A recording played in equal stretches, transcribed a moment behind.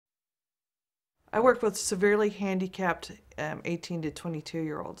I work with severely handicapped 18 to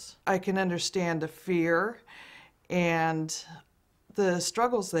 22-year-olds. I can understand the fear and the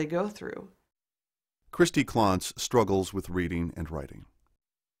struggles they go through. Kristi Klontz struggles with reading and writing.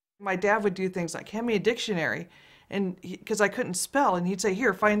 My dad would do things like hand me a dictionary, and because I couldn't spell, and he'd say,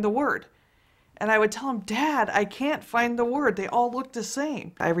 "Here, find the word." And I would tell him, "Dad, I can't find the word. They all look the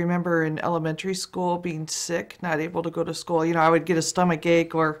same." I remember in elementary school being sick, not able to go to school. I would get a stomach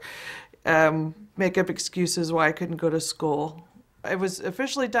ache or make up excuses why I couldn't go to school. I was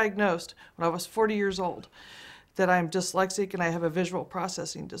officially diagnosed when I was 40 years old that I'm dyslexic and I have a visual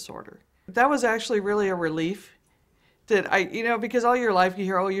processing disorder. That was actually really a relief that because all your life you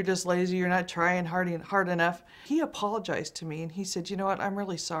hear, "Oh, you're just lazy, you're not trying hard enough." He apologized to me and he said, "You know what, I'm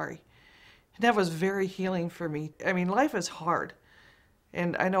really sorry." And that was very healing for me. I mean, life is hard.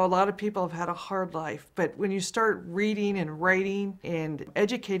 And I know a lot of people have had a hard life, but when you start reading and writing and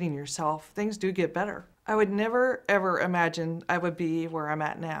educating yourself, things do get better. I would never, ever imagine I would be where I'm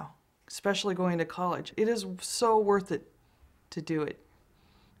at now, especially going to college. It is so worth it to do it.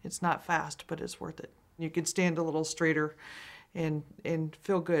 It's not fast, but it's worth it. You can stand a little straighter and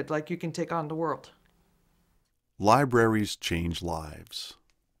feel good, like you can take on the world. Libraries change lives.